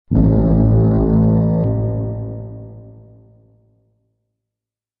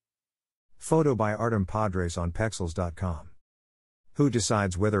Photo by Artem Padres on Pexels.com. Who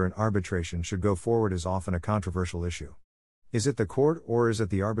decides whether an arbitration should go forward is often a controversial issue. Is it the court or is it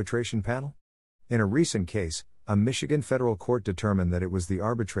the arbitration panel? In a recent case, a Michigan federal court determined that it was the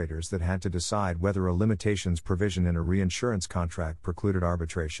arbitrators that had to decide whether a limitations provision in a reinsurance contract precluded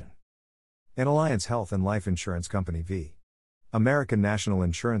arbitration. In Alliance Health and Life Insurance Company v. American National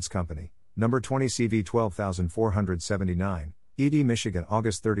Insurance Company, number 20 CV 12479, ED Michigan,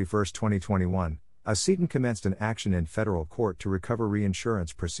 August 31, 2021, a cedent commenced an action in federal court to recover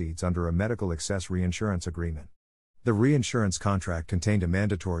reinsurance proceeds under a medical excess reinsurance agreement. The reinsurance contract contained a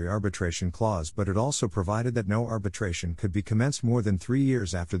mandatory arbitration clause, but it also provided that no arbitration could be commenced more than 3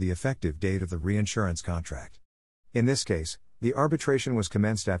 years after the effective date of the reinsurance contract. In this case, the arbitration was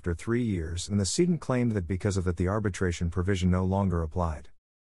commenced after 3 years, and the cedent claimed that because of it the arbitration provision no longer applied.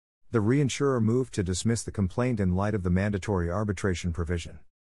 The reinsurer moved to dismiss the complaint in light of the mandatory arbitration provision.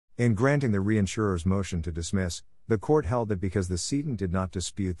 In granting the reinsurer's motion to dismiss, the court held that because the cedent did not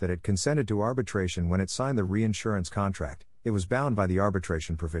dispute that it consented to arbitration when it signed the reinsurance contract, it was bound by the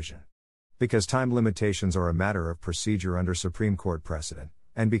arbitration provision. Because time limitations are a matter of procedure under Supreme Court precedent,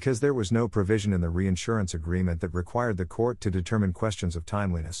 and because there was no provision in the reinsurance agreement that required the court to determine questions of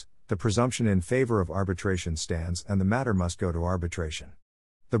timeliness, the presumption in favor of arbitration stands and the matter must go to arbitration.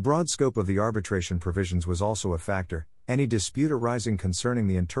 The broad scope of the arbitration provisions was also a factor. Any dispute arising concerning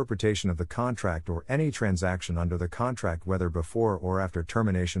the interpretation of the contract or any transaction under the contract, whether before or after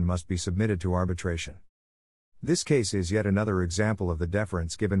termination, must be submitted to arbitration. This case is yet another example of the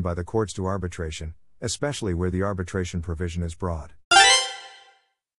deference given by the courts to arbitration, especially where the arbitration provision is broad.